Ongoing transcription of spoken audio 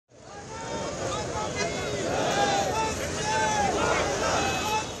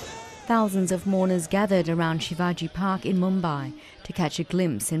Thousands of mourners gathered around Shivaji Park in Mumbai to catch a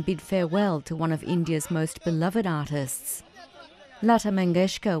glimpse and bid farewell to one of India's most beloved artists. Lata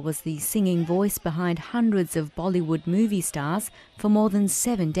Mangeshkar was the singing voice behind hundreds of Bollywood movie stars for more than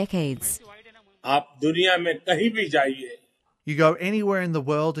 7 decades. You go anywhere in the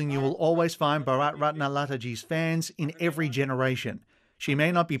world and you will always find Bharat Ratna Lataji's fans in every generation. She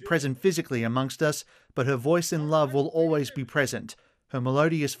may not be present physically amongst us, but her voice and love will always be present. Her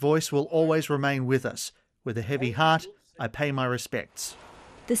melodious voice will always remain with us. With a heavy heart, I pay my respects.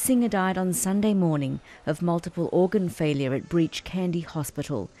 The singer died on Sunday morning of multiple organ failure at Breach Candy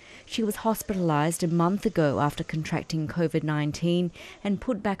Hospital. She was hospitalised a month ago after contracting COVID-19 and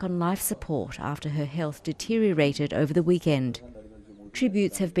put back on life support after her health deteriorated over the weekend.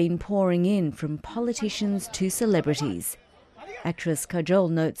 Tributes have been pouring in from politicians to celebrities. Actress Kajol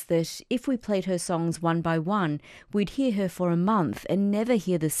notes that if we played her songs one by one, we'd hear her for a month and never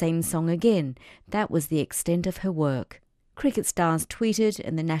hear the same song again. That was the extent of her work. Cricket stars tweeted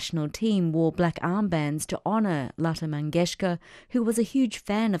and the national team wore black armbands to honour Lata Mangeshkar, who was a huge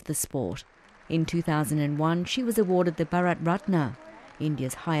fan of the sport. In 2001, she was awarded the Bharat Ratna,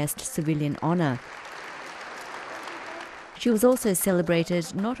 India's highest civilian honour. She was also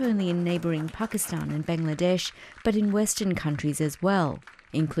celebrated not only in neighbouring Pakistan and Bangladesh, but in Western countries as well,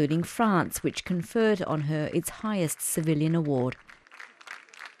 including France, which conferred on her its highest civilian award.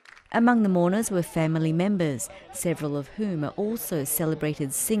 Among the mourners were family members, several of whom are also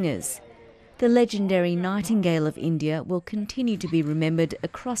celebrated singers. The legendary Nightingale of India will continue to be remembered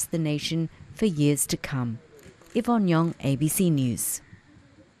across the nation for years to come. Yvonne Yong, ABC News.